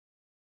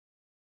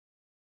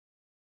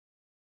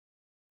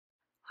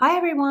Hi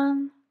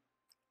everyone!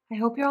 I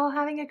hope you're all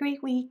having a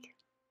great week.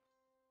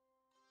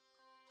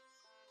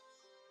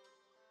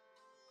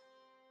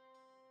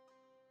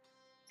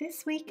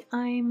 This week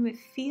I'm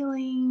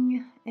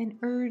feeling an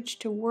urge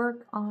to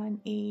work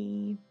on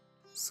a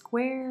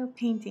square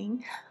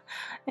painting.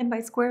 And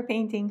by square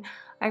painting,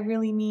 I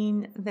really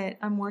mean that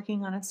I'm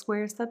working on a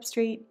square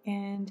substrate,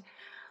 and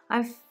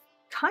I've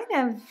kind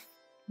of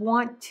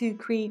want to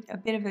create a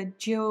bit of a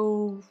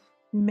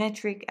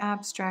geometric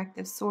abstract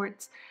of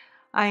sorts.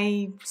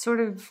 I sort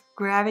of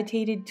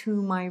gravitated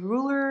to my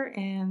ruler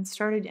and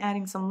started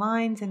adding some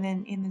lines, and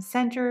then in the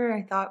center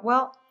I thought,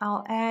 well,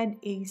 I'll add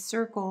a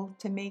circle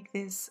to make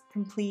this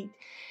complete,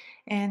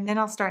 and then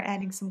I'll start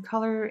adding some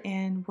color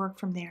and work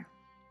from there.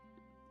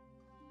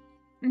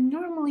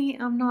 Normally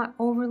I'm not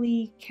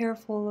overly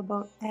careful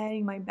about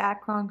adding my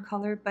background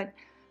color, but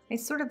I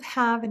sort of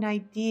have an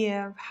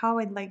idea of how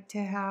I'd like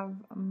to have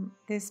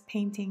this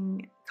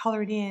painting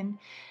colored in.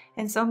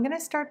 And so I'm going to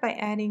start by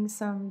adding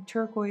some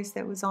turquoise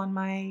that was on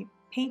my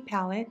paint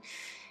palette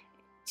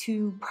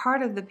to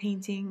part of the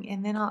painting,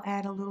 and then I'll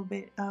add a little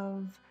bit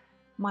of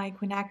my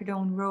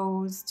quinacridone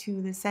rose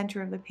to the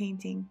center of the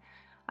painting.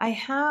 I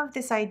have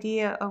this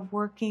idea of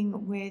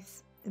working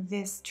with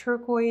this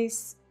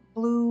turquoise,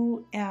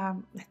 blue,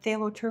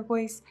 phthalo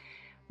turquoise,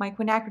 my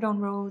quinacridone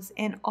rose,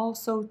 and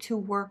also to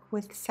work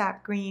with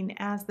sap green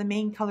as the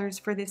main colors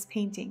for this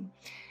painting.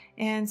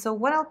 And so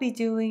what I'll be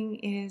doing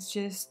is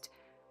just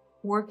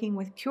working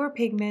with pure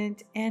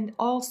pigment and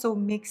also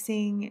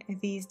mixing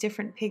these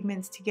different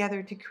pigments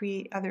together to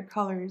create other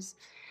colors.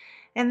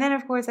 And then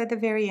of course at the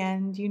very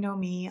end, you know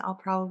me, I'll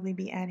probably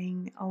be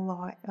adding a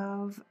lot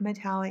of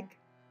metallic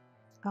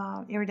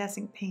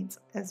iridescent paints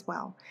as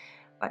well.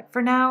 But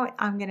for now,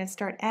 I'm going to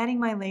start adding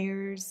my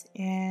layers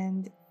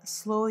and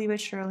slowly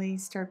but surely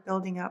start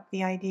building up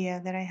the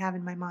idea that I have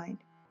in my mind.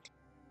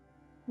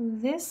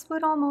 This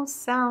would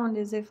almost sound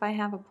as if I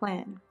have a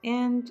plan,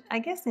 and I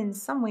guess in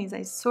some ways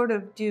I sort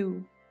of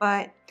do,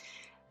 but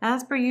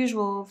as per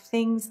usual,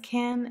 things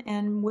can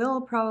and will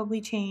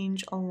probably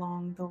change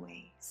along the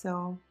way,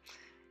 so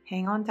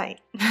hang on tight.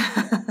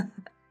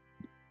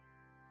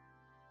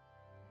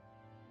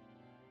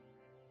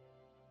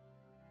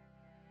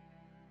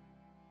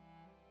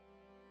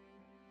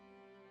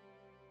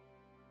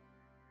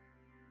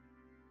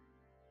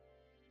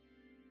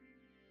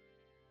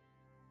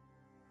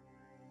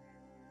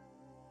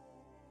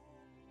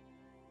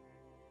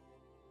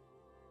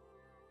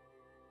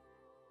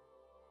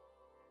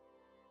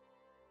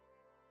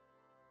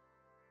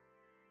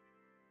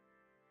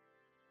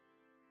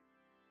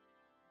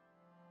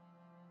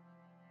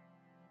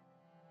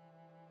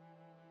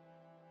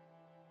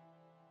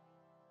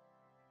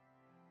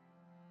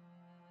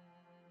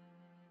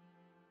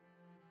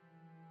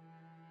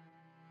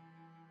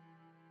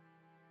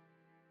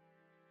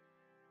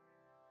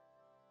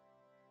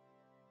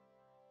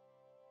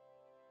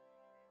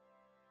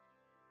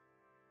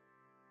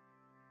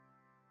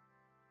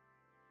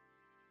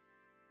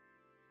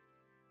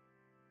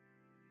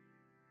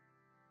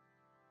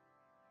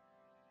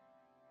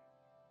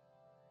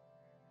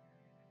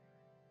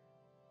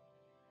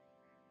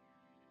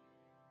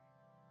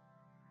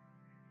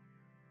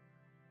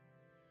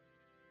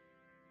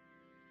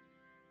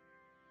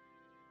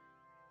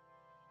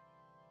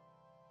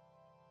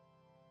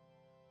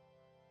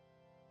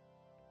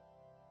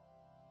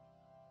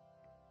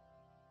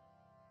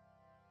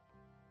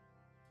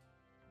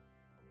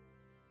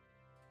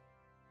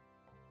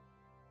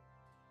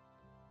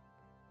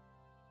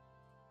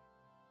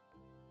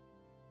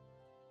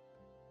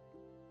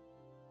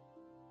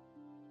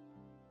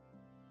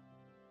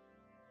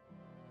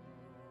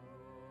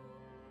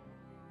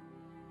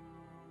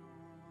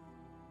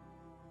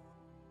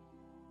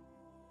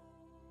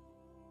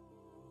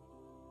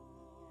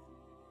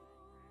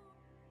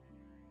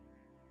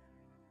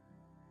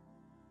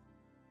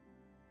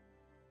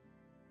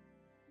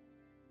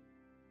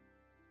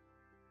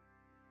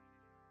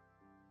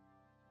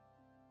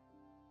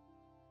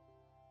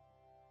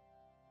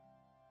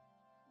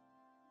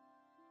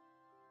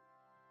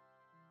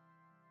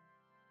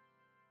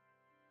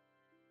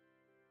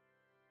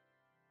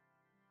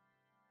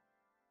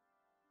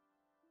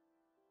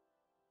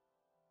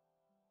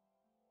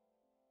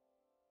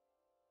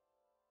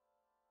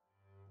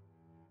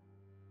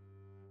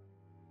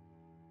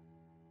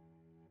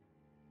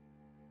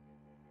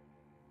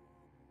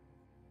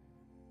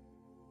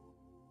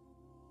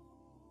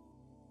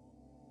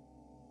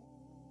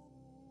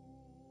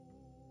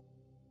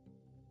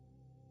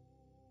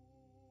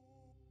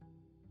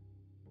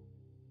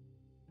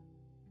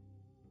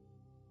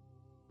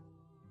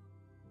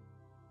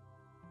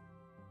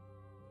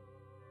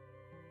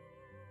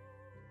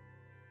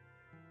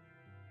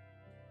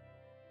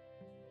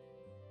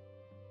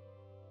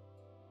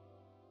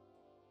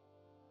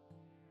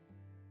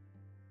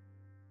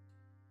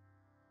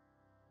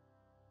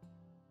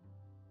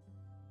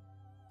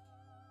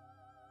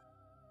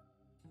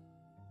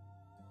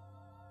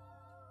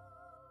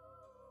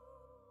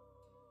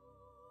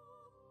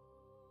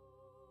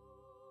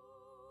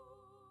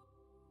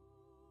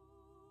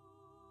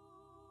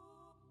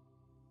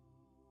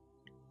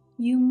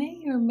 You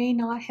may or may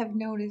not have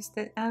noticed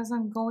that as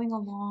I'm going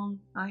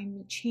along,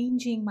 I'm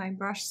changing my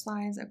brush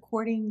size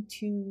according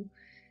to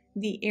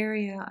the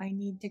area I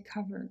need to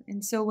cover.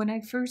 And so when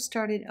I first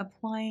started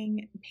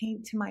applying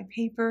paint to my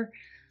paper,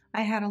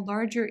 I had a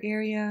larger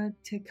area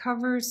to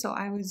cover, so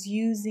I was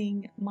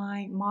using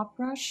my mop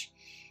brush,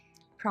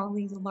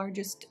 probably the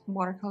largest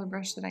watercolor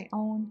brush that I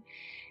own.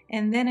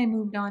 And then I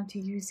moved on to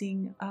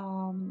using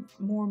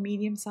more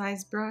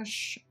medium-sized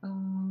brush.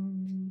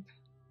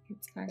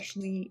 It's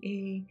actually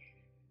a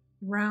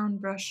round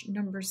brush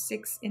number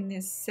 6 in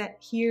this set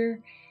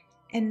here.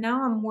 And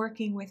now I'm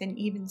working with an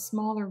even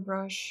smaller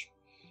brush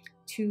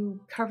to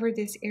cover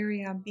this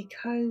area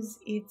because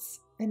it's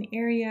an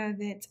area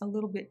that's a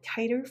little bit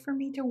tighter for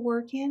me to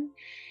work in.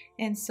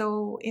 And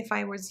so if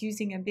I was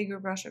using a bigger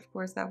brush, of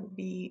course, that would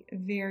be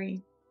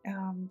very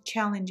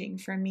challenging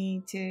for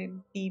me to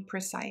be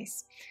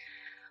precise.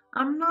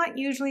 I'm not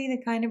usually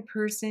the kind of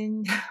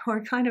person or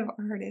kind of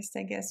artist,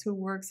 I guess, who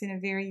works in a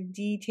very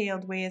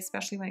detailed way,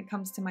 especially when it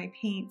comes to my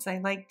paints. I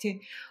like to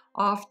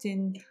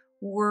often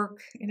work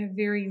in a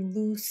very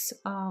loose,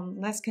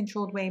 less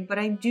controlled way, but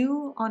I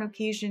do on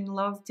occasion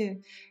love to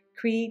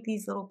create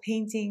these little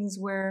paintings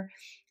where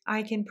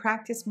I can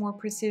practice more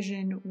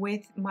precision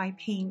with my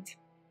paint.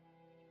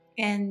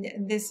 And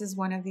this is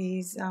one of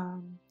these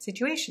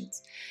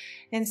situations.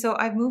 And so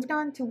I've moved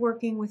on to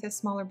working with a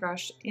smaller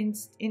brush.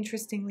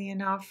 Interestingly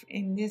enough,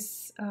 in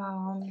this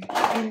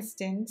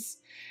instance,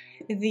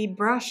 the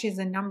brush is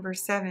a number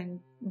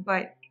 7,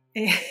 but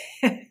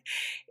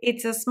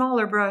it's a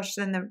smaller brush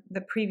than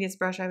the previous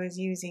brush I was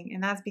using.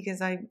 And that's because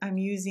I'm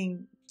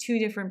using 2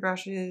 different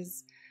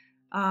brushes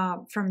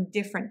from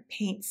different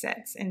paint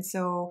sets. And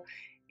so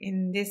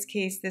in this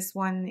case, this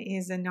one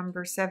is a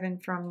number 7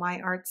 from My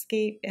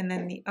Artscape, and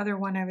then the other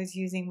one I was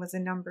using was a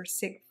number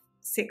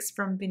 6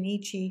 from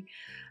Benici.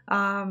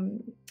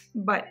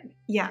 But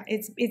yeah,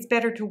 it's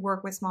better to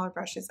work with smaller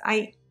brushes.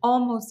 I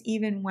almost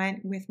even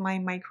went with my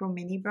micro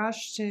mini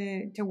brush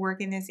to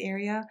work in this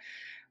area,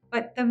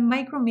 but the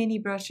micro mini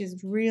brush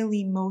is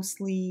really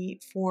mostly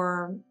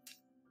for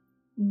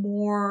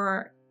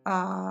more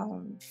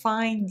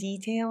fine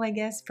detail, I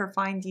guess, for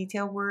fine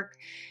detail work.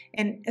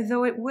 And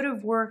though it would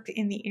have worked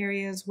in the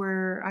areas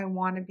where I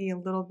want to be a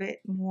little bit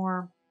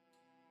more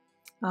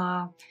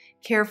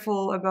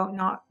careful about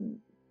not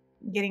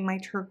getting my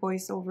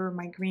turquoise over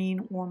my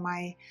green or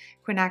my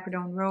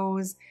quinacridone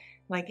rose,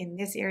 like in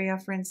this area,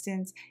 for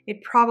instance,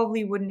 it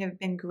probably wouldn't have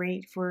been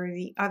great for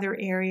the other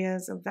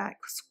areas of that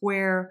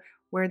square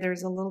where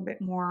there's a little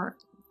bit more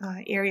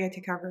area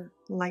to cover,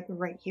 like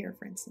right here,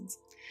 for instance.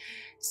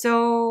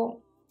 So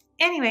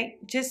anyway,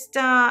 just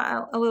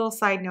a little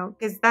side note,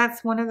 because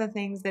that's one of the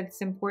things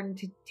that's important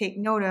to take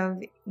note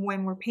of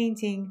when we're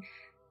painting.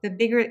 The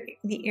bigger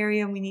the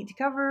area we need to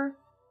cover,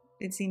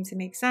 it seems to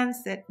make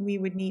sense that we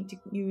would need to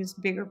use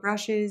bigger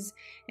brushes.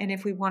 And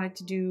if we wanted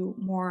to do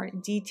more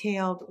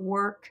detailed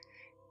work,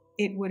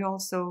 it would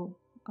also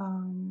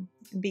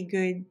be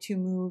good to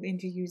move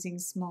into using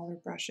smaller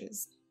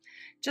brushes.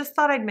 Just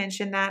thought I'd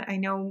mention that. I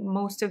know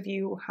most of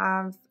you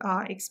have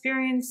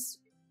experience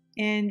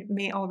and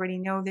may already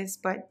know this,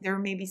 but there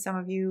may be some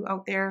of you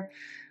out there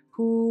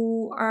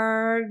who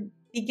are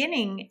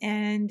beginning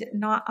and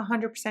not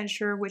 100%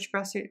 sure which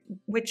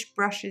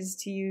brushes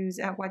to use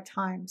at what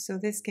time. So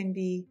this can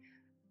be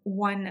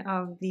one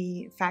of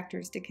the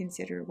factors to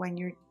consider when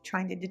you're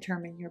trying to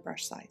determine your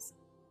brush size.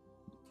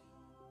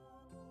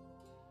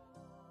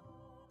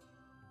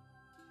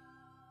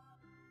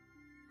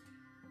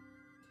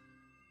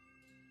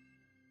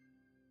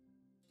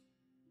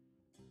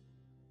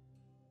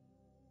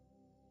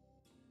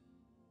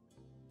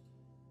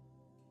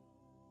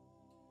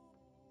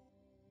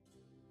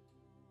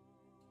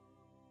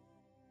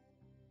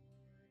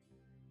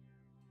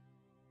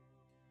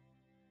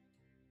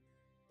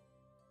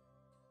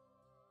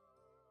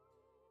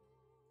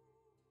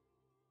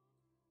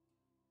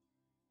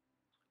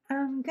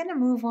 I'm going to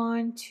move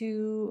on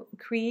to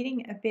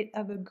creating a bit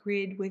of a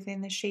grid within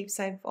the shapes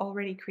I've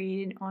already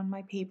created on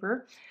my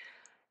paper.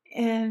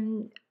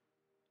 And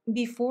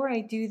before I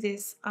do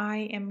this,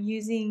 I am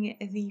using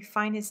the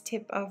finest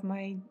tip of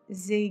my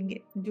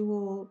Zig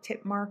dual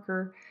tip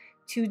marker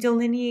to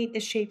delineate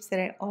the shapes that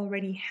I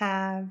already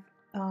have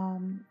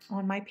on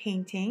my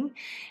painting.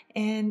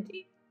 And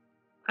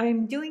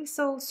I'm doing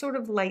so sort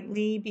of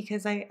lightly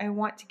because I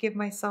want to give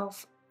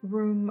myself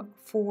room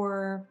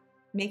for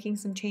making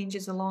some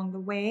changes along the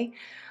way.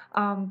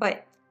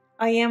 But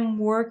I am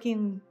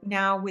working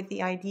now with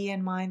the idea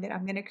in mind that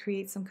I'm going to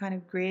create some kind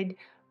of grid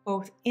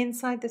both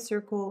inside the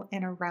circle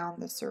and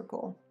around the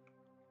circle.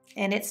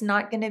 And it's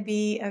not going to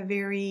be a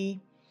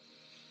very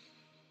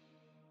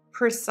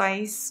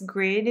precise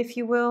grid, if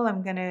you will.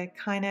 I'm going to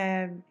kind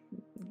of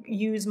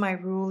use my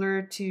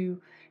ruler to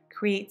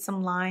create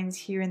some lines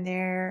here and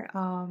there,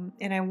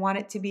 and I want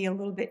it to be a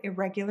little bit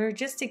irregular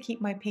just to keep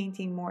my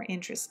painting more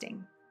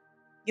interesting.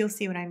 You'll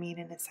see what I mean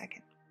in a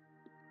second.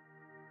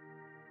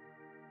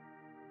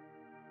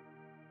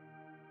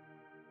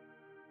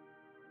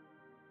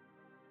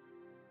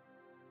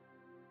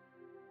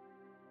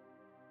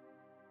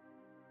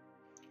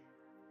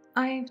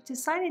 I've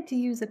decided to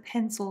use a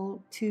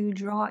pencil to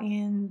draw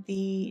in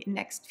the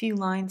next few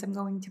lines I'm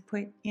going to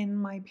put in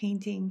my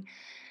painting.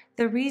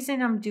 The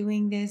reason I'm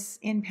doing this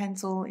in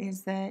pencil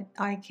is that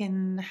I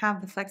can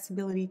have the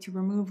flexibility to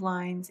remove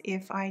lines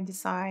if I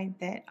decide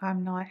that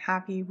I'm not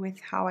happy with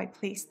how I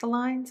place the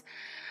lines.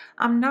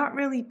 I'm not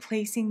really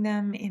placing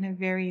them in a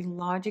very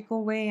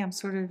logical way. I'm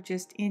sort of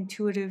just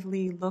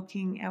intuitively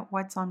looking at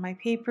what's on my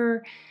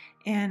paper,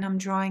 and I'm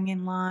drawing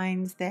in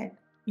lines that,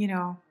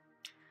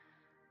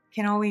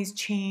 can always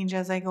change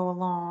as I go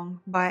along.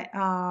 But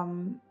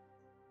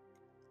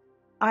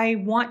I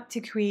want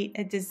to create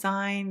a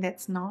design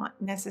that's not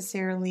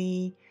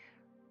necessarily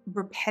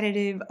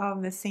repetitive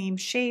of the same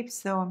shapes,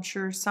 though I'm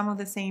sure some of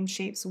the same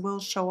shapes will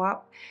show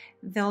up.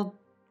 They'll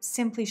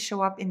simply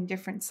show up in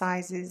different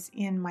sizes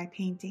in my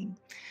painting.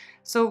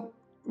 So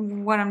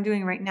what I'm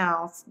doing right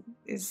now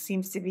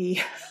seems to be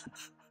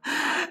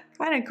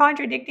kind of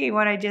contradicting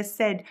what I just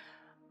said,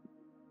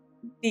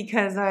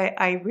 because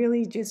I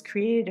really just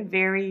created a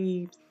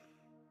very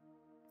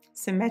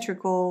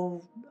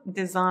symmetrical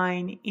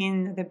design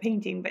in the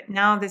painting, but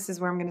now this is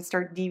where I'm going to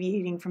start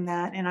deviating from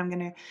that, and I'm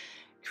going to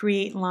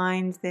create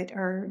lines that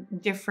are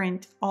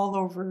different all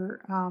over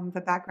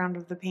the background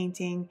of the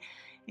painting,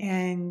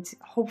 and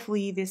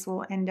hopefully this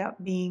will end up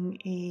being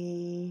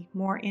a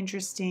more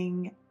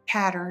interesting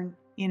pattern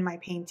in my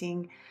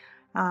painting.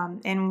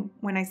 And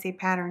when I say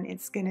pattern,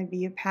 it's going to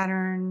be a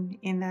pattern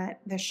in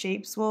that the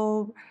shapes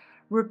will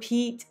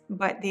repeat,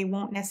 but they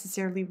won't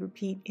necessarily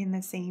repeat in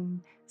the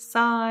same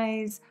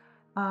size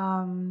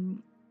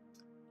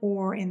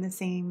or in the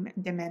same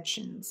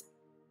dimensions.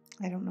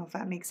 I don't know if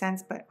that makes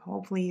sense, but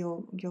hopefully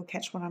you'll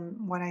catch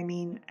what I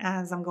mean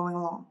as I'm going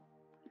along.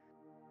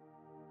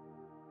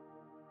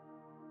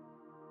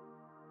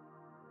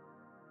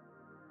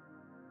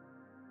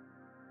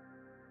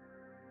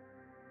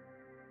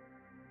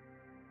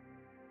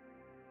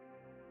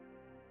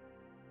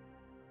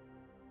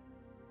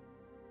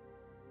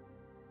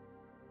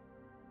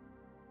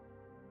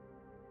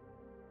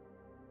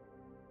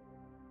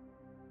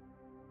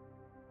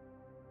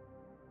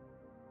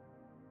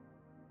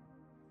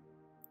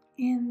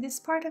 In this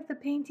part of the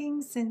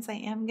painting, since I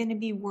am going to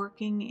be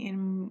working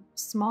in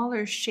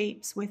smaller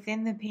shapes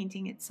within the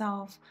painting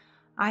itself,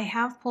 I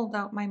have pulled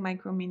out my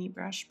micro mini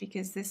brush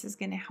because this is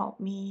going to help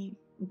me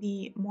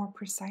be more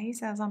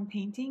precise as I'm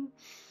painting.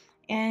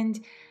 And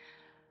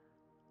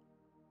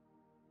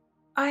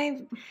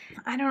I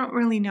don't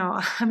really know.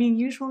 I mean,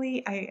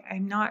 usually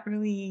I'm not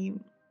really,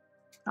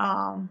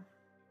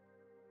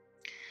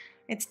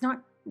 it's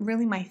not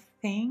really my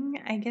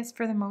thing, I guess,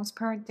 for the most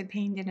part, to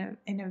paint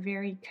in a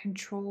very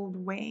controlled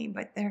way.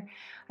 But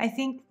I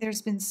think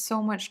there's been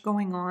so much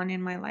going on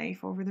in my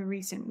life over the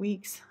recent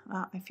weeks.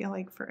 I feel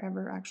like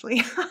forever,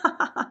 actually.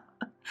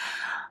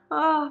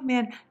 Oh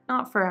man,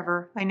 not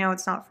forever. I know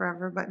it's not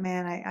forever, but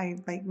man, I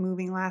like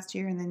moving last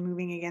year and then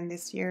moving again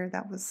this year.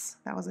 That was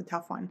a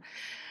tough one.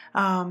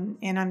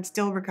 And I'm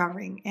still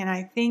recovering. And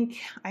I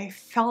think I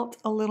felt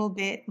a little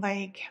bit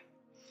like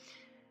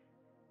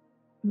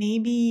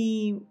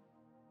maybe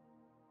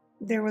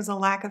there was a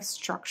lack of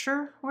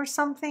structure or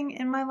something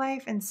in my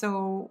life, and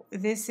so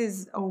this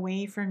is a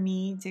way for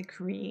me to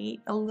create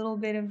a little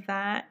bit of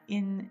that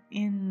in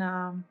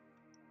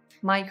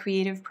my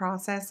creative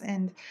process,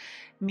 and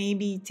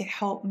maybe to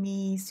help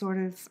me sort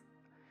of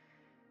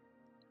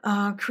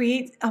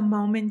create a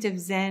moment of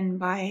zen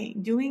by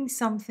doing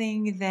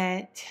something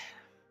that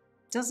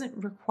doesn't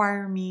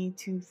require me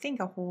to think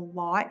a whole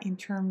lot in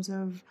terms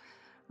of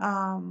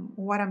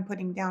what I'm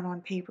putting down on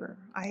paper.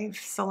 I've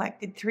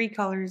selected 3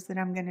 colors that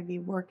I'm going to be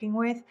working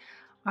with.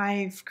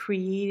 I've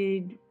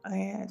created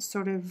a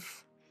sort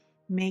of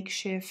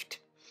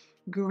makeshift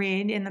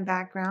grid in the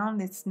background.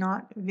 It's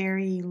not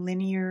very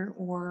linear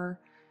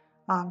or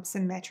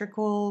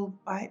symmetrical,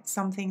 but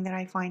something that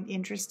I find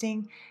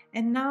interesting.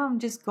 And now I'm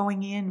just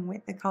going in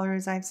with the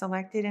colors I've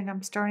selected, and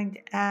I'm starting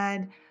to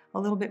add a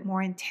little bit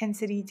more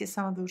intensity to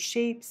some of those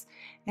shapes,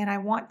 and I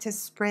want to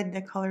spread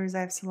the colors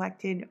I've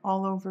selected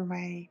all over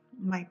my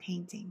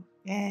painting.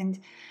 And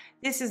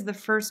this is the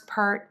first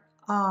part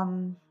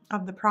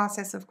of the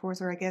process, of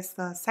course, or I guess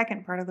the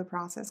second part of the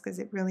process, because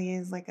it really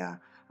is like a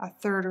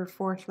third or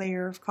fourth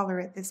layer of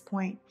color at this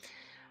point.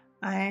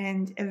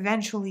 And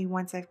eventually,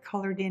 once I've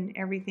colored in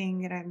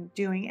everything that I'm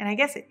doing, and I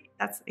guess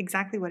that's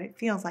exactly what it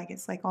feels like.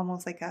 It's like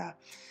almost like a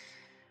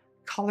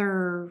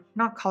color,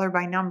 not color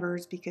by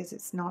numbers, because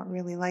it's not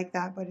really like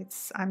that, but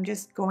I'm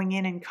just going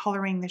in and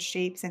coloring the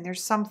shapes, and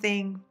there's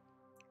something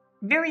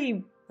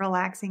very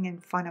relaxing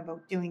and fun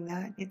about doing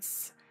that.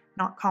 It's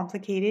not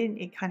complicated.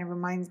 It kind of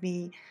reminds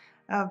me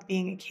of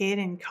being a kid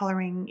and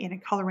coloring in a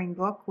coloring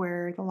book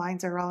where the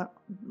lines are all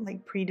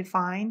like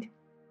predefined.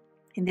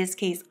 In this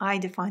case, I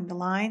define the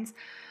lines,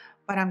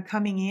 but I'm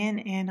coming in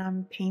and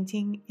I'm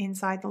painting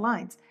inside the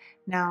lines.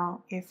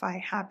 Now, if I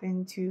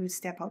happen to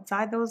step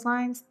outside those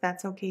lines,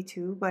 that's okay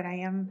too, but I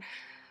am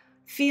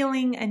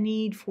feeling a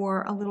need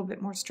for a little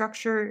bit more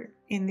structure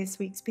in this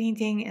week's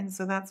painting, and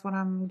so that's what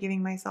I'm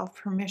giving myself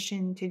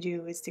permission to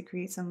do, is to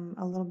create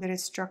a little bit of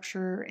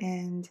structure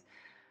and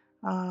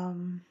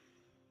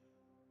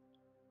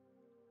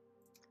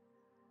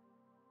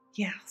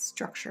Yeah,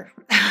 structure.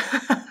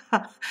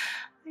 I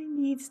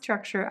need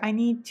structure. I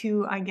need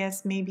to, I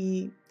guess,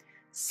 maybe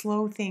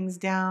slow things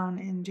down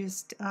and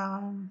just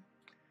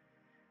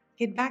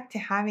get back to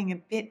having a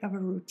bit of a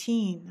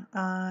routine.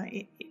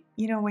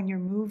 You know, when you're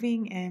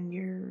moving and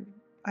you're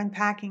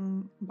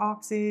unpacking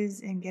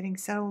boxes and getting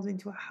settled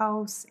into a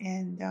house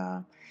and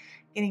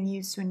getting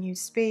used to a new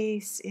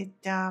space, it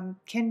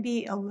can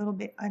be a little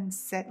bit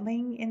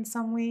unsettling in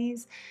some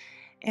ways.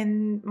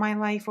 And my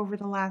life over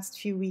the last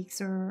few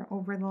weeks or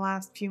over the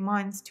last few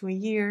months to a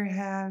year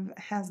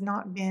has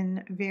not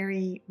been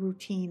very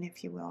routine,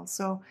 if you will.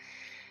 So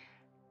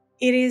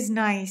it is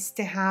nice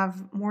to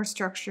have more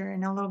structure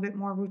and a little bit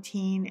more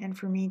routine, and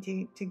for me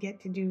to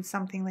get to do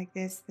something like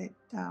this that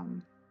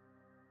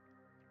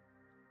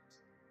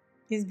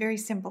is very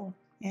simple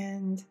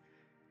and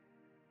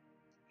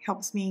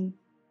helps me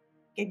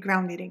get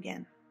grounded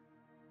again.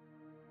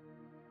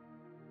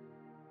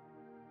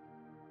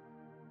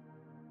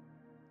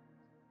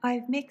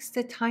 I've mixed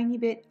a tiny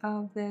bit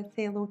of the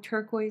phthalo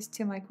turquoise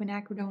to my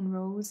quinacridone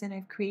rose, and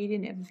I've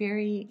created a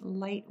very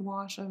light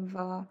wash of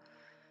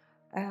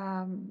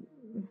um,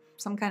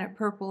 some kind of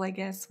purple, I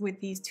guess, with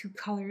these two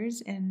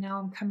colors. And now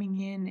I'm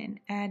coming in and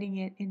adding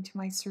it into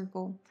my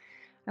circle.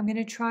 I'm going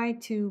to try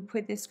to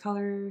put this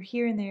color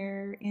here and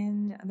there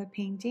in the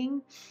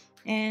painting.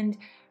 And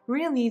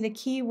really the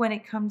key when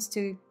it comes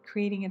to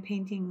creating a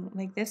painting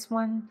like this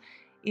one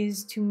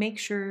is to make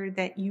sure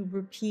that you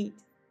repeat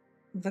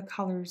the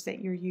colors that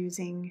you're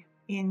using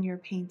in your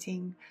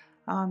painting,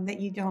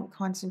 that you don't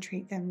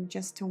concentrate them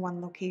just to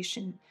one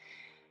location.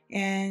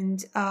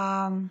 And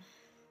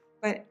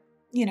but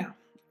you know,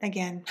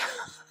 again,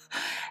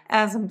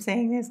 as I'm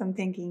saying this, I'm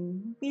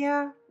thinking,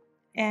 yeah,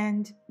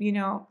 and you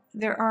know,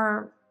 there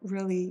are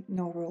really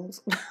no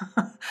rules.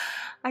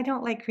 I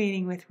don't like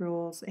creating with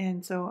rules,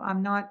 and so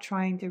I'm not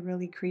trying to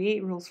really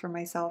create rules for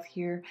myself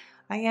here.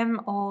 I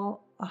am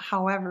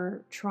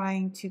however,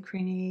 trying to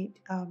create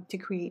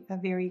a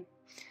very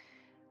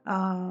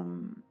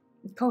um,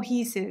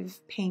 cohesive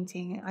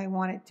painting. I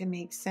want it to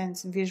make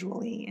sense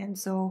visually, and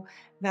so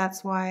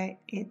that's why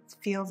it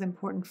feels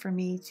important for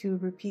me to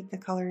repeat the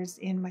colors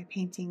in my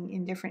painting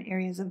in different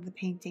areas of the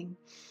painting.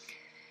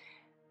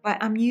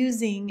 But I'm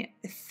using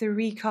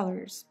three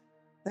colors: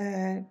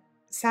 the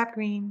sap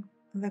green,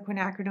 the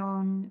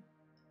quinacridone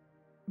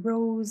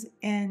rose,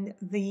 and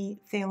the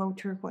phthalo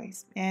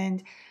turquoise.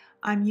 And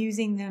I'm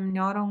using them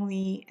not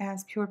only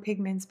as pure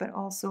pigments but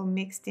also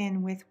mixed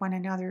in with one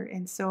another.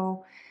 And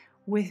so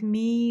with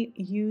me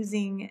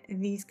using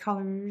these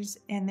colors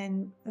and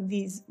then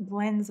these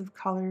blends of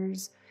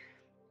colors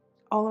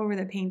all over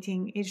the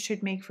painting, it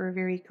should make for a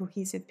very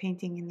cohesive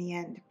painting in the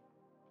end.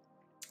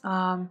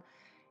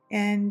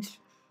 And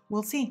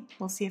we'll see.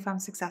 We'll see if I'm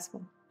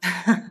successful.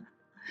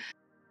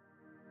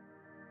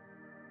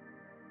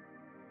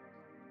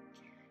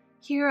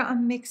 Here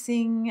I'm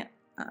mixing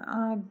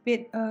a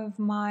bit of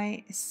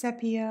my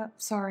sap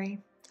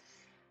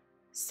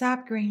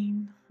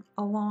green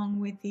along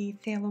with the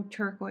phthalo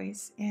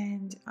turquoise,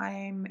 and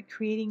I'm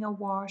creating a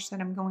wash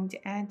that I'm going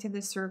to add to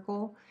the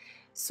circle.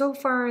 So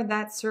far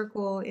that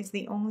circle is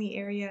the only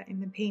area in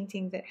the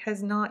painting that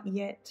has not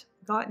yet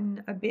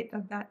gotten a bit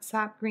of that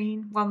sap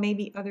green, well,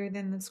 maybe other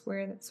than the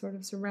square that sort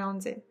of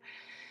surrounds it.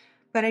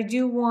 But I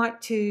do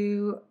want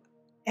to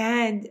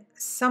add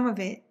some of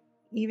it,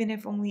 even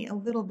if only a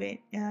little bit,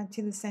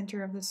 to the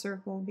center of the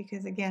circle,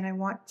 because again, I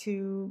want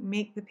to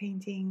make the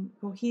painting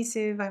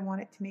cohesive. I want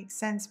it to make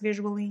sense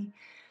visually,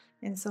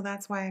 and so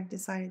that's why I've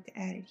decided to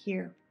add it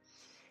here.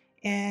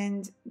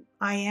 And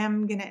I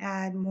am going to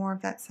add more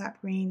of that sap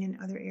green in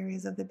other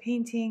areas of the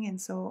painting, and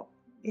so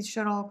it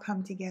should all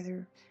come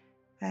together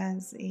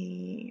as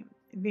a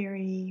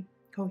very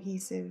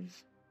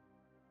cohesive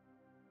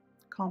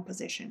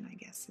composition, I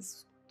guess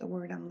is the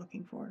word I'm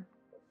looking for.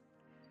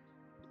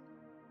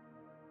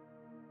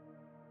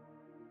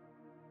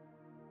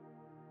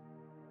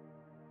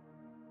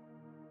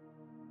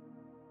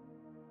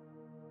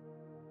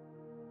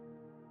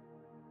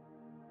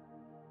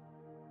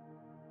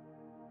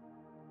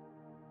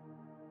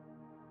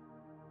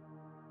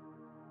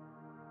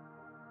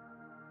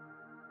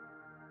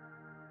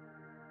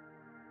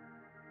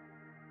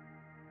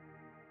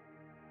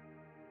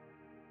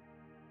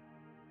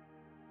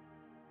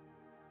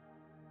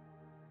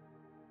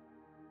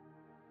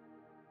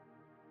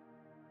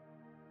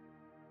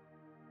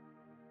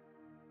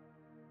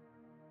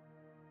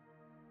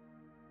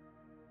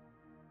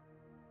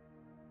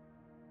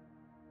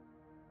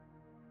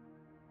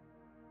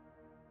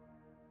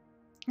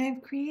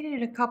 I've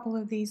created a couple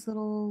of these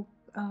little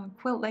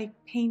quilt-like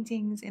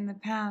paintings in the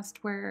past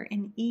where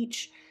in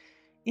each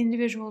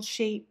individual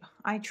shape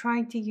I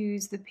tried to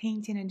use the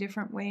paint in a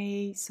different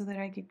way so that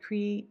I could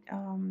create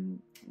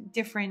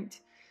different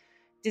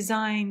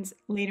designs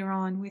later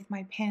on with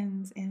my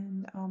pens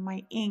and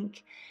my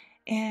ink.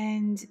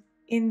 And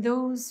in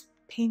those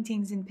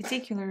paintings in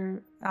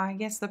particular, I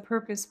guess the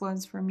purpose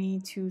was for me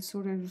to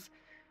sort of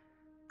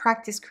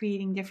practice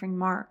creating different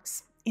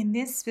marks. in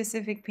this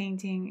specific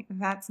painting,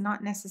 that's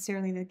not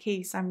necessarily the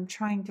case. I'm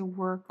trying to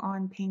work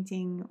on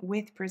painting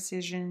with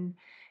precision.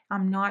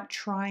 I'm not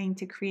trying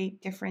to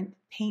create different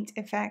paint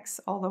effects,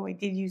 although I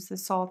did use the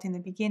salt in the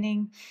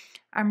beginning.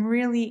 I'm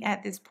really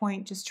at this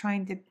point just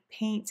trying to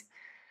paint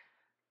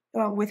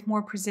with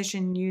more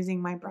precision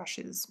using my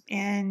brushes,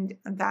 and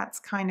that's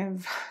kind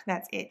of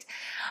that's it.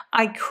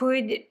 I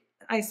could,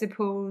 I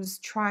suppose,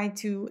 try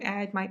to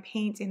add my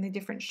paint in the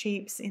different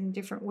shapes in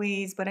different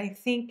ways, but I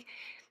think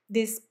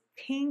this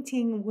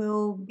painting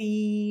will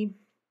be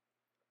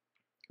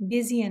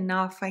busy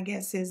enough, I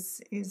guess,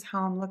 is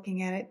how I'm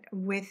looking at it,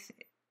 with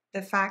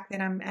the fact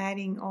that I'm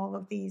adding all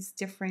of these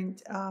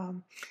different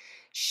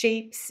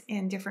shapes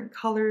and different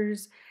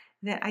colors,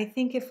 that I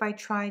think if I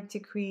tried to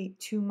create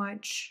too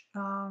much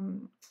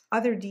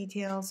other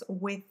details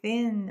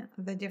within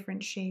the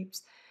different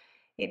shapes,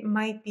 it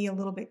might be a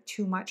little bit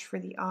too much for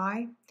the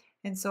eye.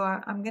 And so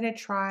I'm going to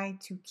try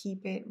to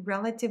keep it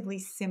relatively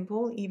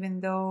simple, even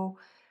though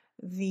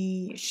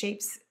the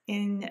shapes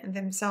in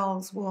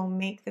themselves will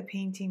make the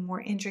painting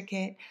more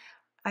intricate.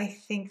 I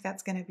think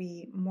that's going to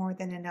be more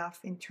than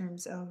enough in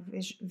terms of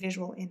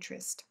visual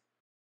interest.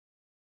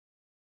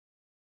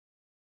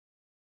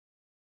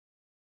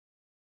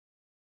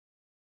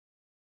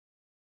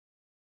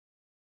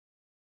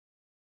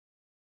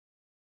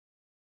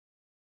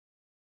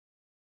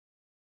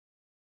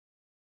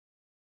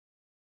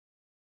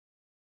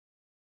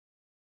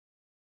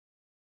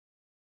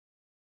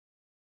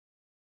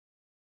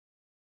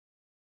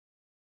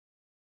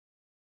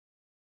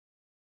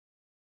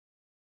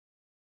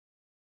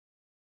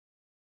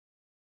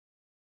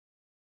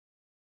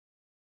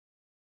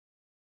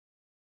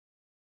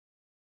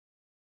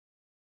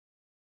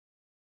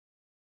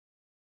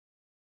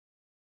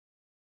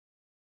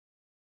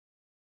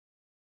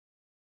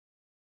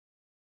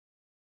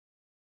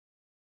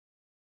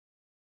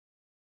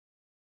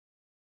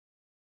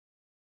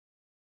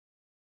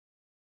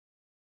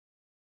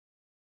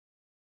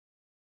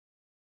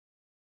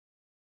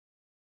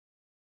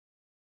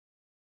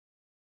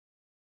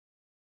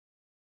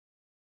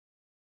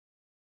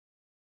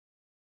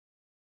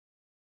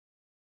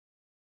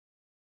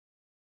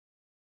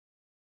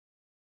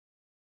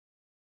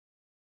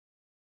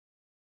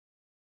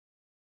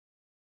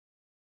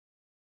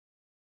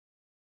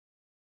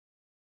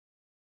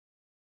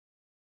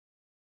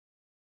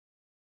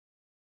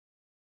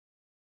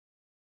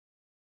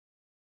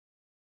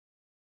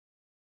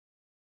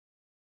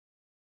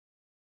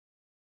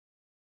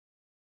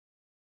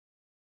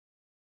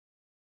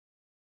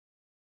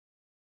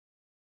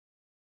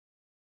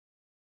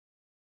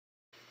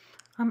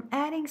 I'm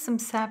adding some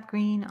sap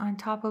green on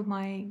top of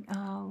my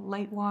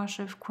light wash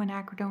of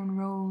quinacridone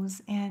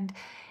rose, and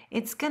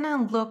it's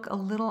gonna look a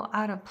little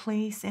out of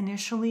place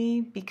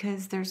initially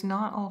because there's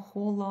not a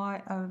whole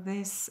lot of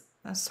this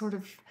sort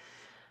of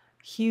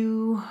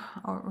hue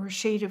or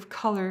shade of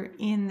color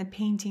in the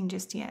painting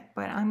just yet.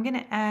 But I'm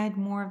gonna add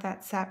more of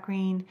that sap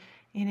green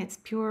in its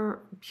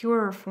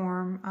purer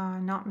form,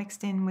 not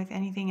mixed in with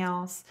anything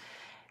else,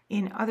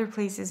 in other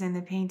places in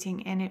the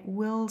painting, and it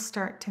will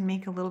start to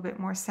make a little bit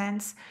more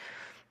sense,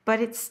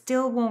 but it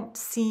still won't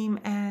seem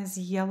as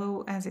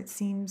yellow as it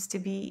seems to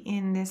be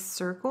in this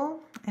circle.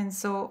 And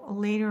so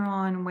later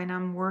on, when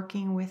I'm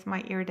working with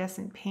my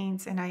iridescent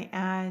paints and I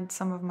add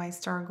some of my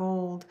star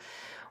gold,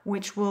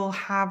 which will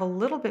have a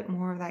little bit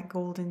more of that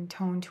golden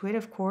tone to it,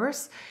 of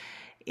course,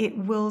 it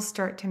will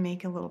start to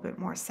make a little bit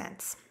more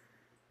sense.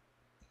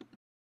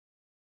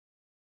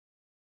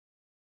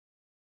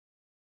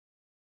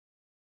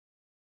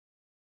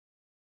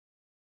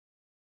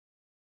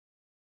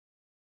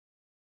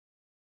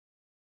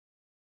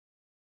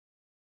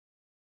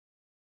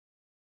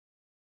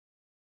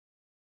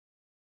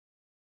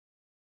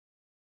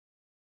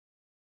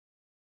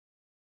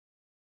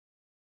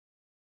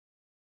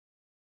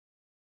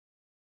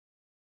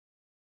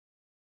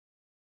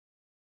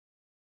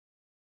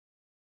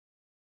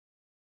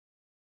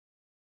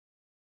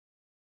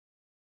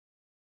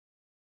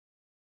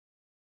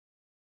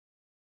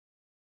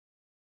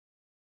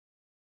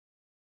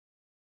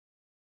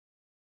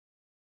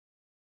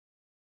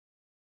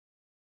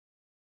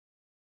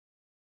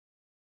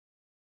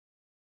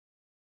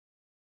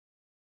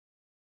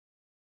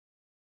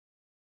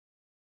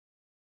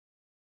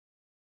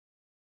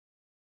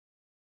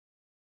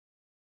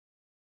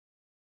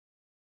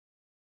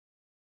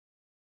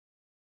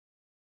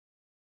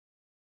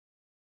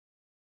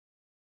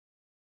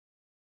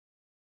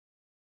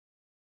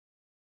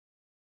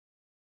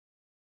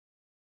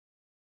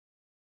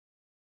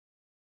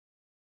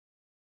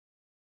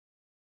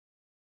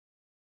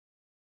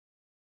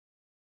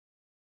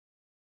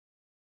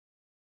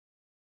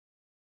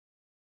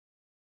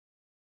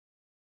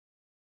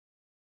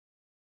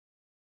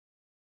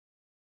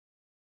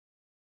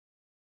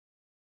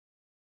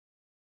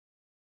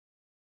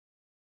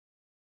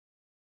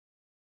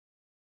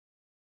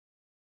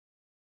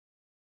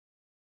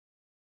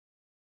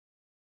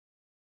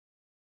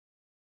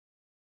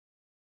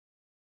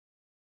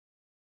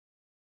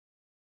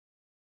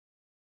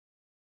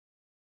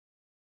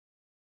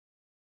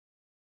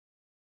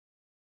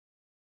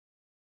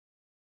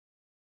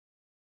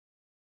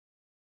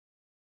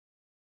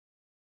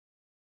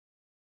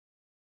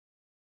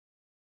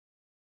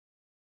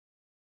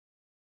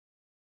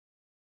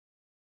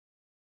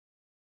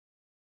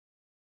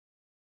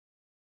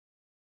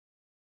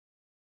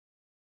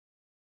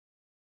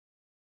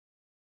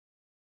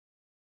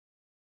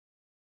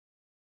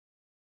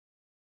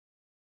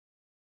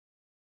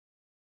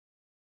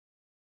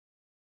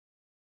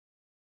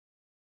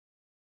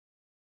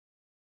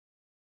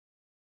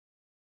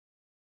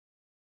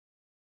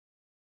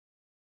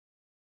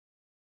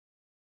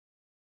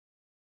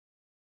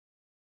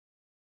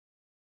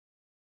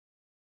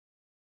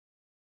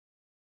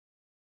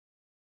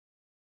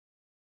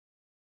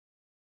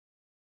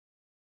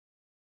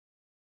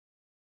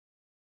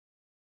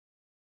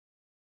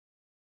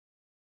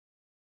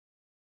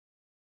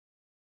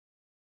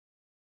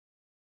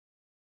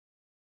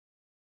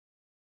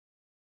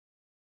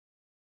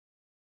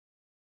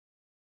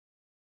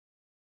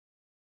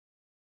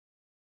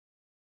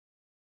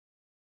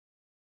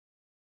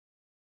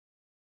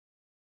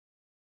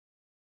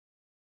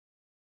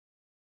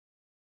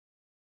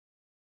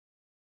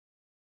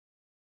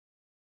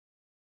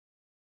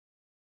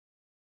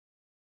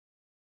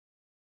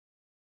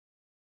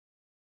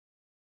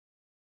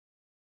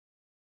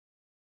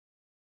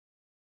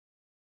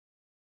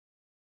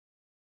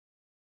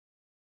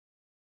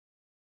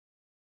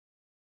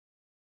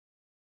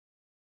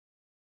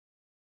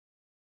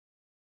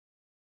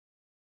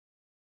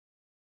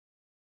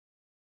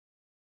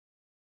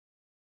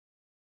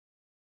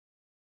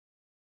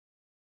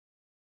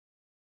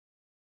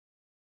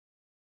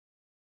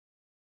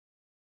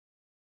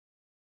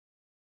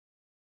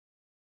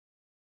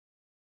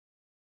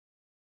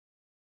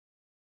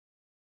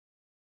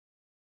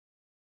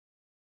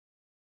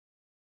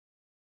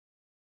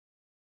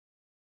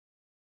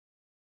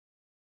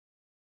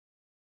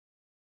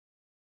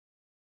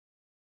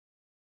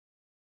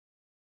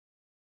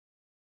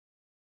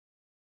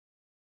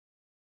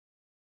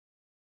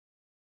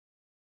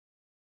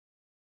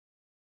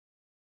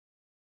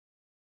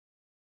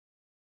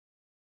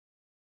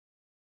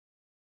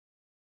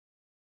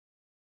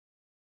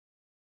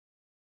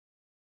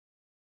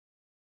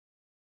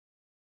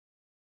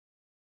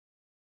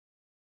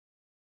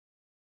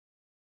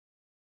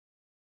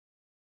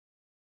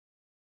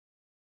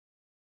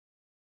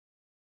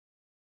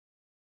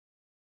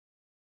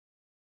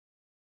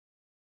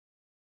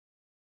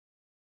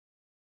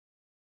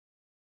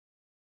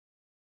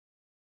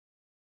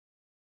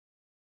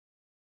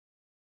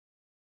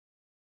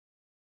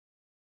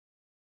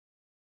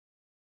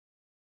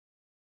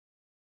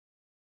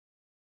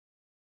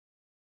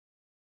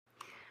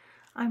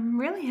 I'm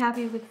really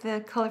happy with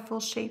the colorful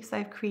shapes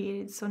I've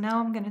created. So now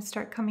I'm going to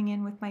start coming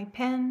in with my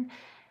pens,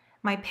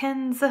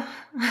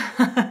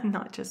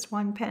 not just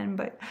one pen,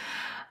 but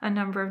a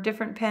number of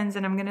different pens.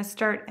 And I'm going to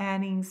start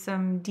adding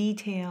some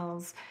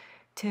details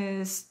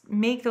to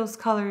make those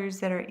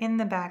colors that are in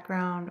the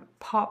background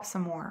pop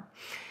some more.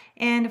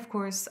 And of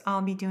course,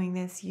 I'll be doing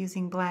this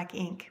using black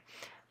ink.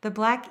 The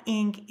black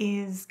ink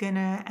is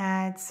gonna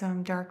add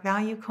some dark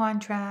value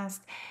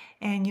contrast,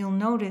 and you'll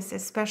notice,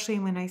 especially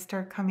when I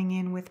start coming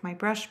in with my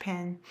brush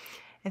pen,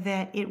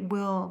 that it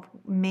will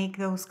make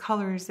those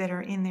colors that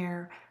are in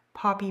there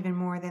pop even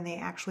more than they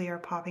actually are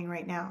popping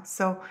right now.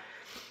 So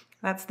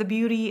that's the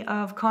beauty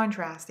of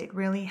contrast. It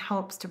really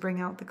helps to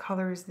bring out the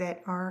colors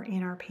that are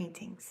in our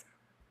paintings.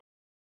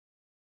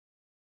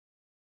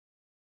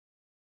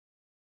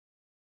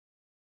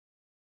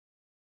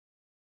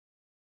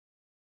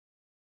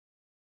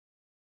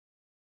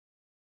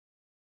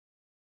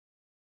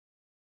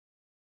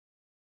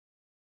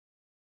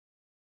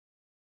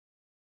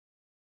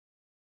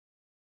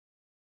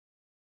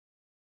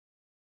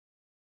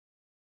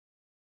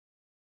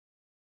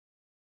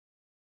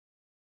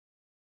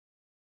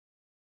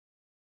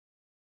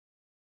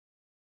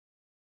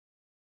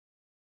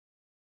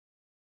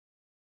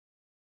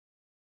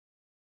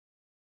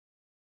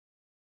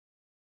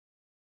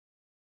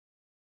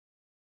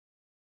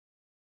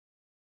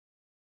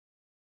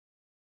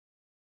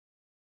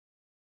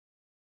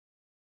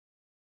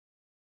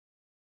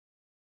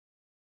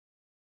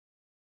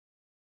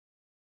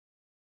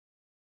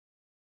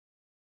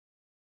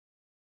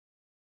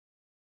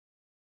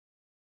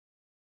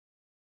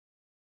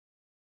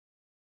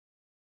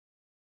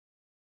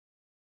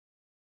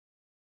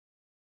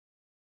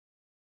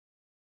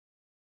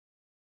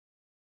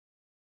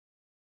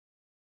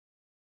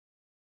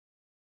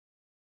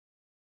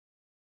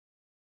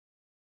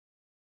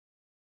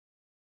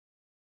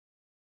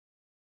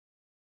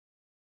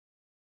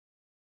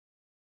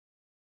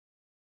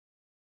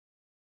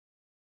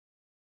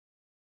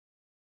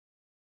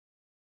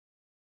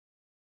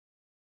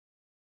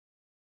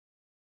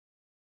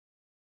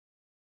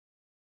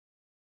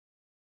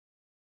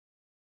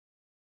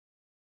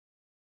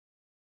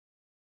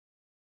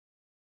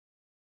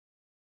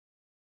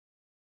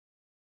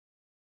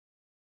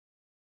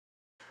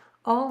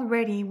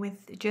 Already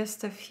with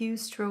just a few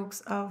strokes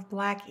of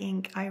black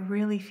ink, I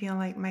really feel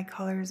like my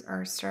colors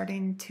are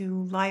starting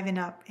to liven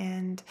up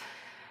and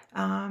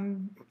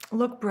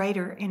look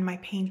brighter in my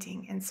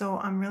painting. And so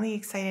I'm really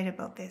excited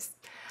about this.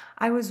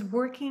 I was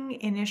working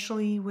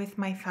initially with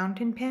my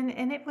fountain pen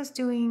and it was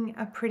doing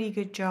a pretty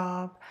good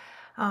job.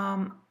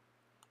 Um,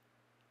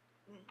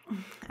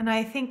 and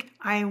I think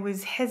I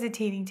was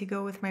hesitating to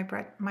go with my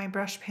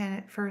brush pen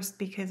at first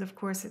because of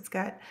course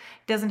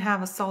doesn't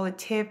have a solid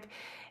tip,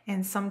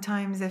 and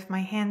sometimes if my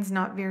hand's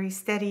not very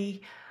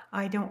steady,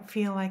 I don't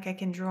feel like I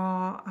can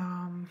draw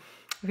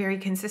very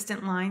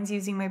consistent lines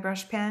using my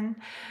brush pen.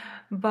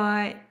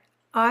 But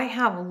I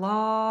have a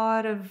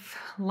lot of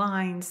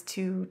lines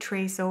to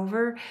trace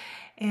over,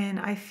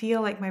 and I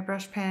feel like my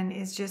brush pen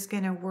is just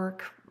going to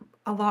work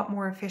a lot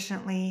more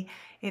efficiently.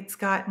 It's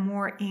got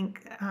more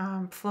ink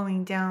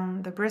flowing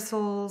down the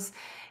bristles,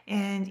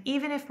 and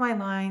even if my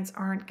lines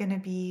aren't going to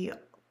be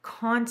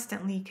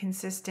constantly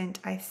consistent,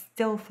 I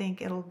still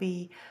think it'll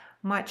be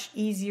much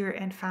easier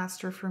and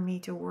faster for me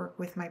to work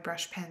with my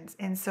brush pens.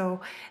 And so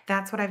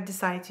that's what I've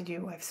decided to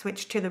do. I've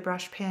switched to the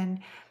brush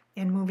pen,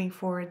 and moving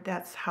forward,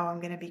 that's how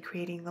I'm going to be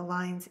creating the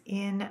lines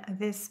in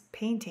this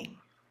painting.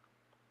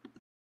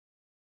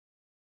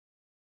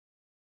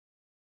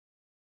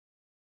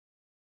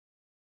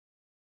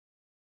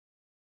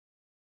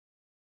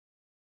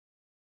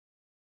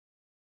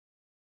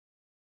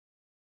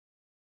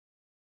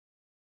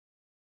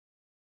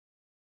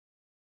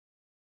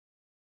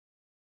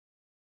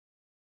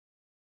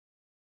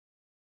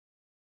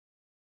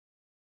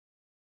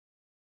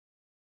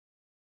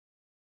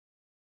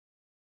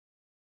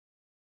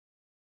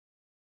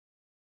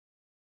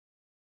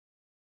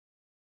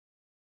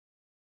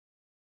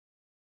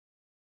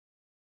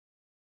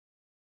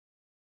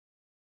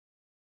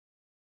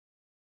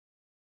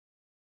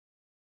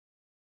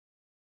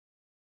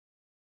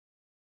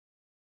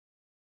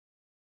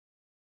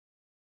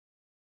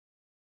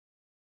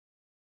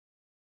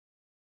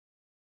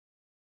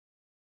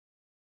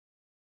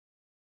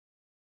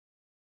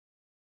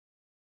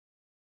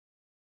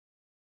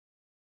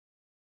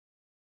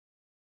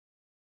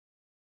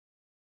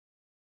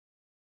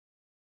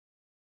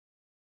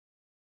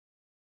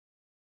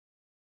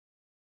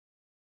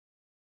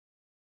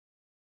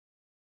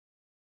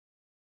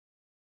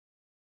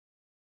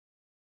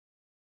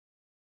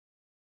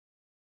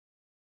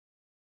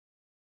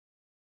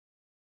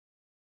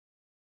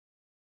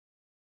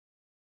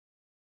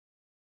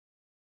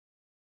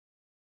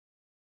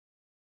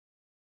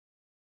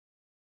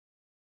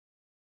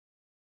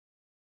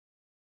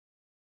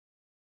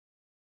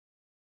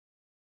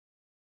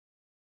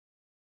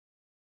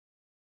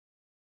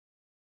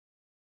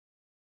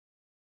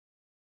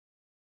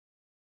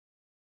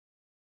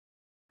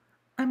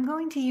 I'm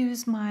going to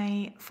use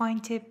my fine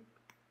tip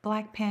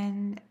black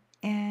pen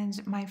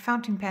and my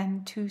fountain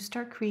pen to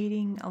start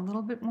creating a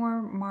little bit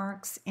more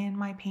marks in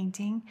my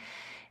painting.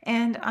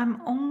 And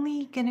I'm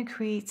only going to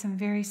create some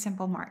very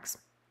simple marks.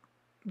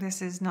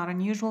 This is not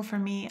unusual for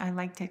me. I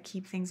like to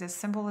keep things as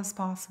simple as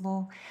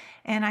possible.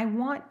 And I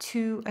want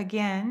to,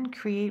 again,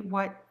 create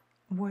what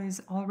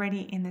was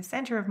already in the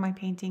center of my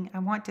painting. I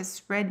want to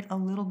spread a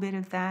little bit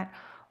of that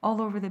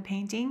all over the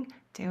painting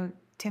to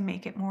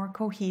make it more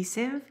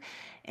cohesive.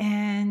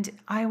 And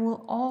I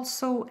will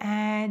also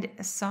add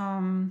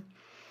some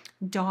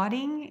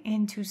dotting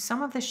into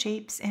some of the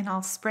shapes, and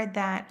I'll spread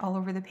that all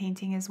over the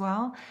painting as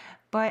well.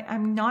 But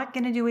I'm not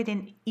going to do it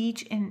in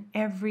each and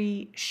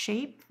every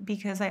shape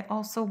because I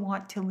also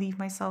want to leave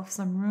myself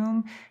some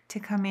room to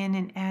come in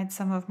and add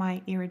some of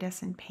my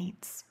iridescent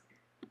paints.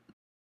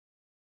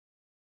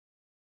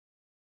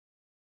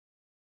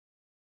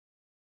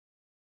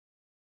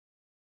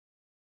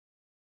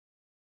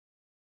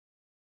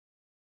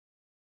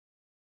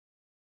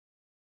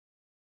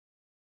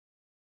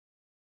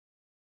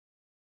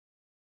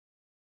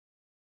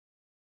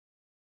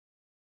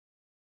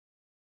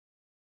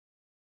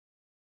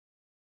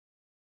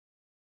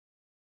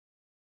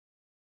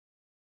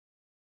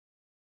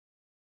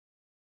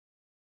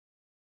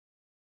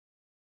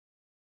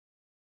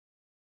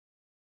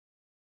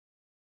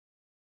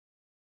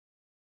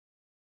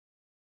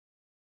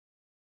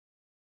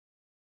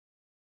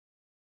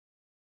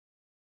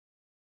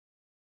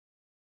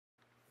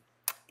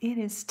 It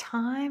is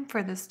time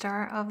for the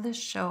star of the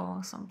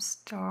show, some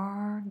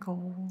star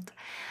gold.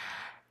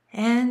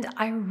 And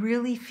I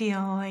really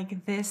feel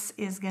like this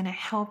is going to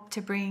help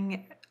to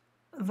bring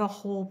the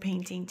whole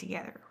painting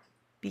together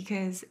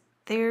because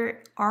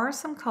there are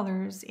some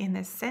colors in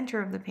the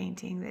center of the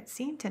painting that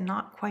seem to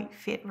not quite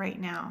fit right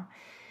now.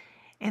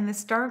 And the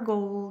star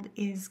gold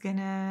is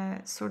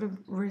gonna sort of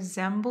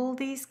resemble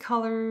these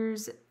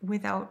colors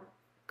without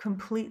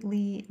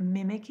completely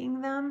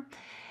mimicking them.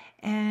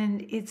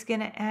 And it's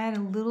gonna add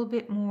a little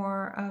bit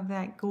more of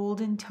that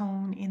golden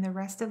tone in the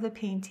rest of the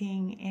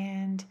painting.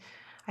 And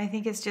I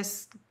think it's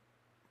just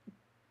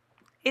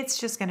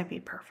going to be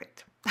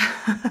perfect.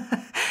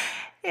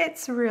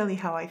 It's really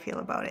how I feel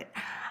about it.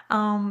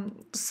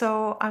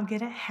 So I'm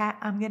gonna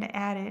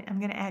add it.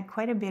 I'm gonna add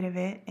quite a bit of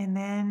it, and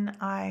then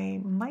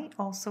I might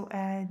also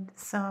add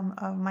some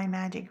of my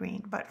magic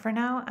green. But for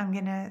now, I'm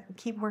gonna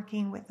keep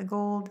working with the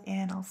gold,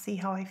 and I'll see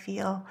how I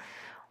feel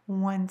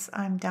once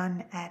I'm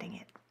done adding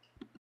it.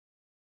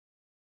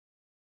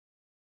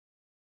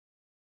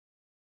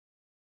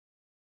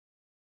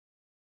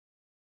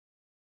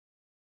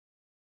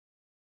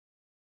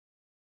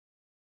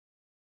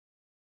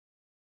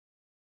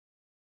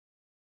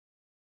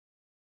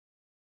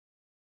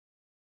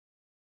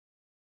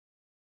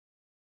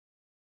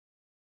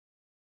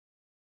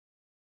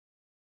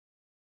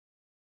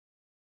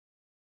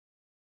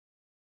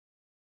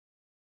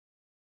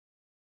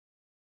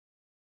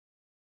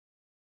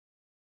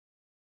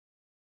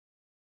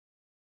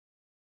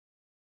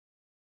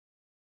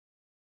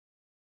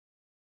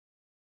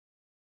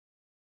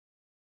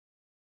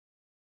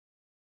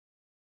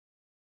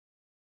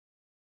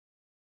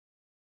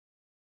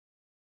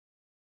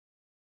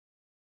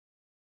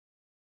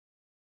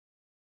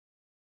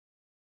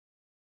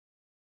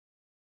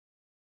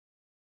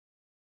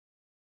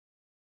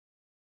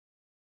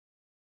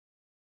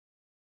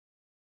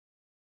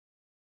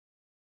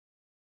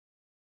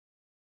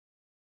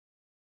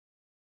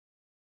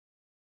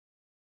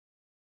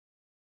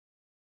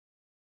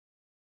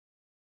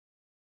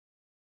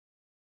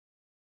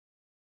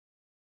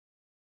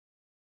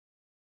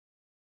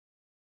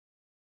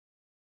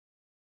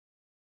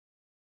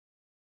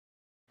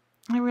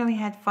 I really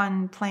had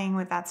fun playing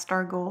with that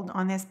star gold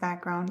on this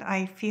background.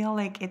 I feel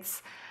like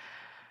it's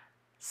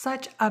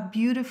such a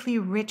beautifully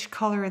rich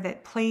color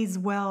that plays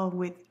well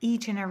with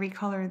each and every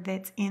color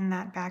that's in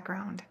that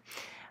background.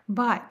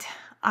 But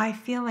I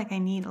feel like I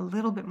need a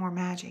little bit more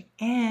magic,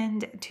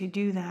 and to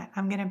do that,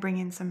 I'm going to bring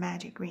in some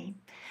magic green.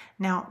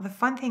 Now, the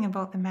fun thing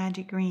about the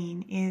magic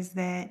green is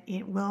that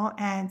it will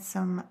add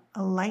some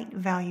light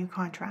value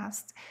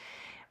contrast,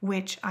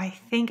 which I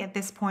think at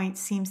this point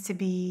seems to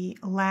be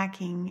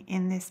lacking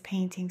in this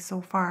painting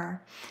so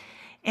far.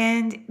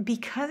 And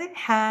because it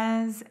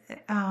has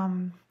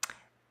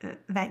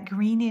that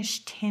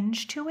greenish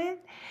tinge to it,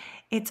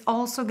 it's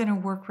also going to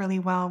work really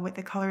well with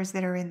the colors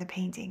that are in the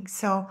painting.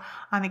 So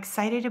I'm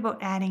excited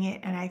about adding it,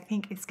 and I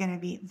think it's going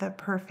to be the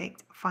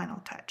perfect final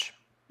touch.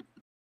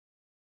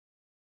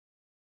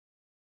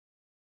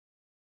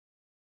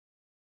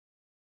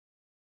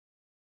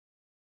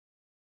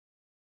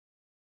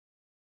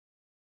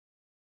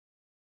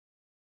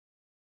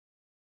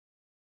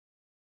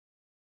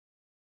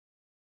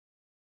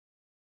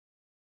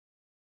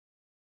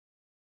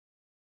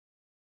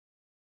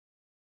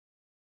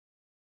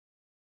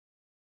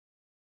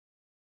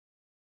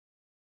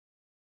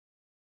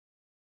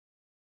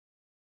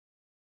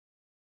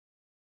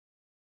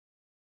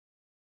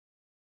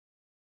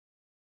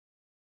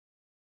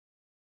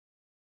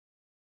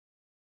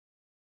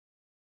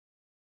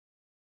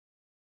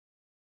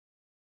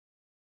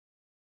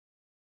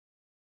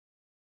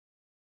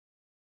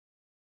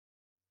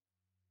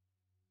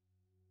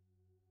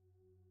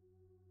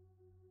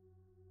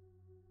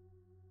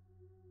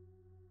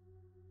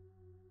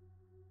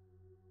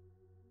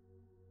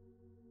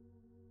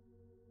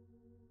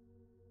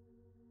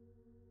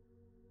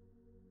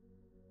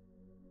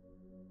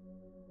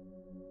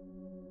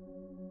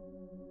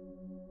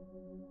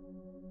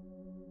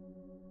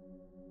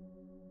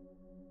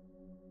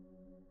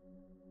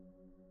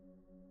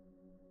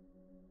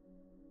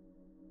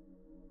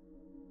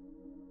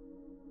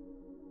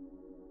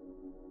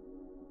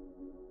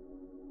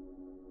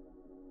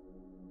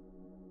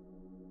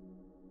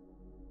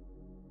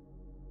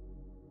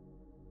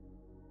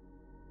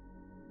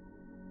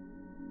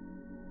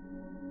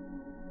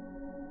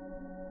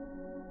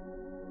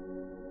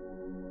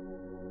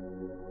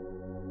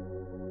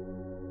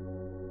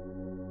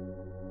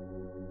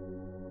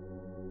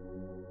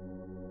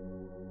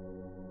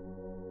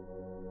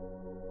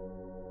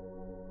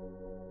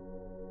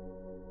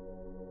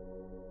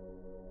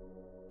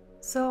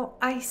 So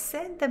I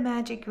said the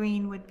magic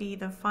green would be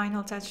the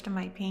final touch to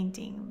my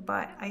painting,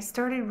 but I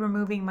started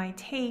removing my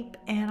tape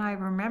and I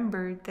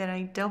remembered that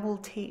I double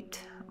taped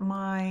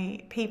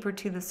my paper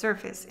to the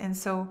surface. And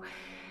so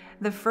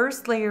the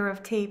first layer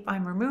of tape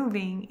I'm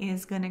removing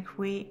is going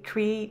to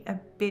create a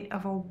bit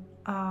of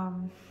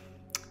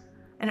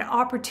an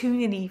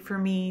opportunity for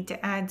me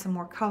to add some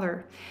more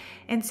color.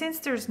 And since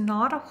there's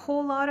not a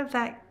whole lot of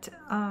that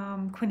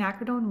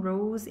quinacridone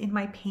rose in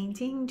my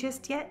painting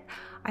just yet,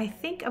 I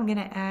think I'm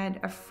gonna add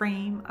a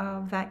frame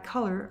of that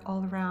color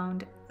all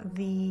around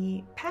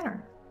the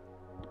pattern.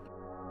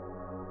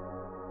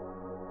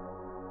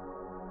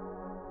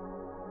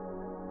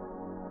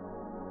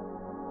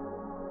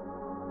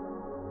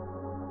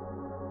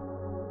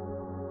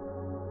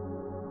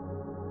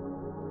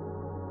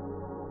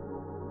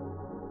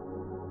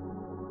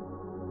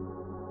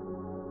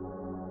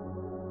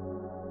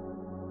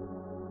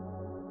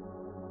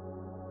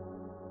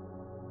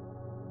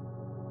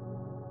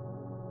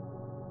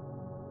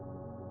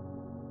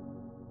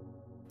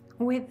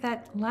 With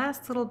that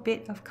last little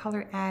bit of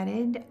color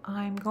added,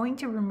 I'm going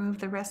to remove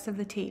the rest of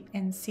the tape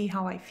and see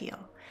how I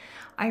feel.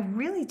 I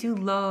really do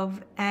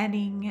love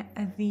having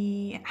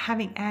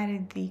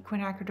added the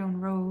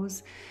quinacridone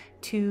rose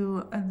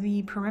to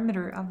the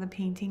perimeter of the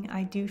painting.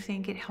 I do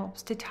think it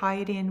helps to tie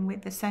it in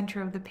with the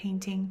center of the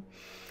painting,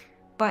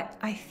 but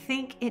I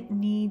think it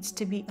needs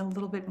to be a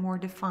little bit more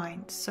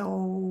defined.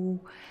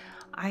 So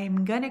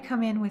I'm gonna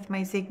come in with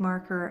my Zig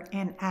marker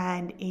and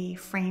add a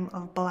frame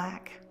of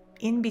black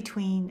in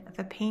between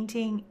the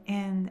painting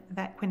and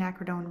that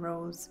quinacridone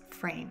rose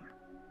frame.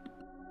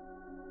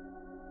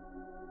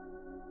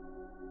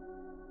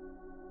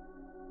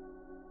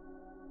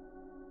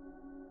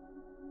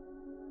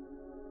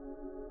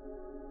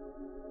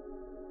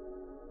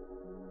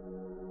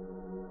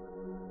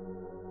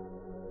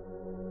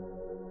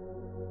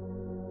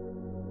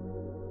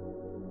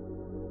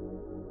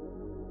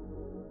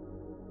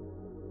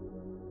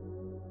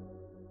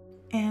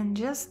 And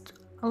just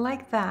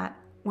like that,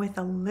 with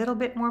a little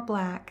bit more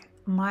black,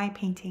 my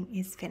painting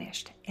is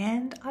finished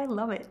and I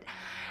love it.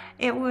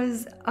 It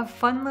was a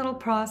fun little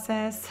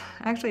process.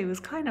 Actually, it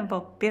was kind of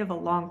a bit of a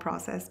long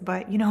process,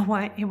 but you know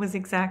what? It was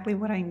exactly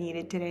what I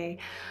needed today.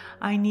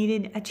 I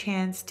needed a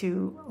chance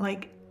to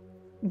like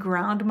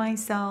ground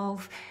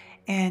myself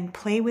and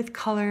play with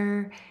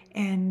color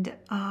and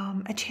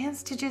a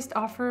chance to just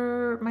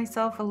offer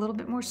myself a little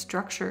bit more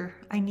structure.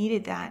 I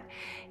needed that.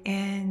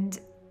 And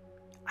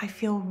I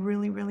feel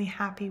really, really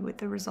happy with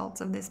the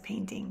results of this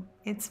painting.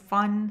 It's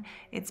fun,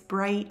 it's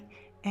bright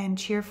and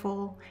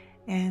cheerful,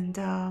 and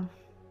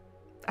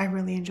I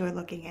really enjoy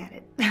looking at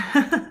it.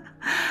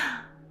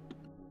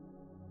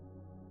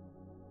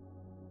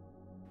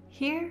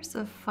 Here's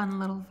a fun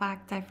little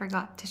fact I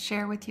forgot to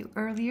share with you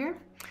earlier.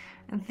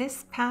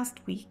 This past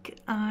week,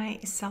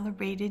 I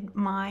celebrated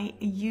my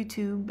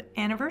YouTube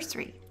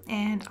anniversary,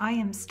 and I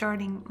am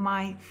starting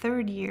my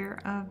 3rd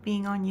year of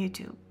being on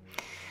YouTube.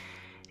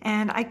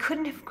 And I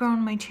couldn't have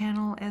grown my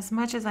channel as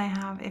much as I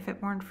have if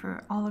it weren't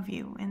for all of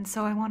you. And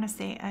so I want to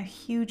say a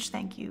huge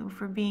thank you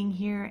for being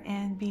here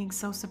and being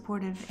so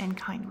supportive and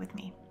kind with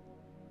me.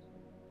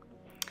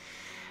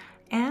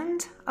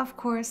 And of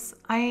course,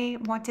 I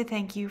want to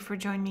thank you for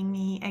joining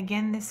me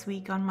again this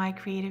week on my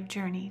creative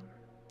journey.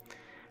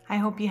 I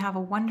hope you have a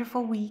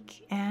wonderful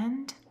week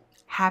and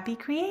happy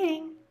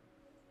creating!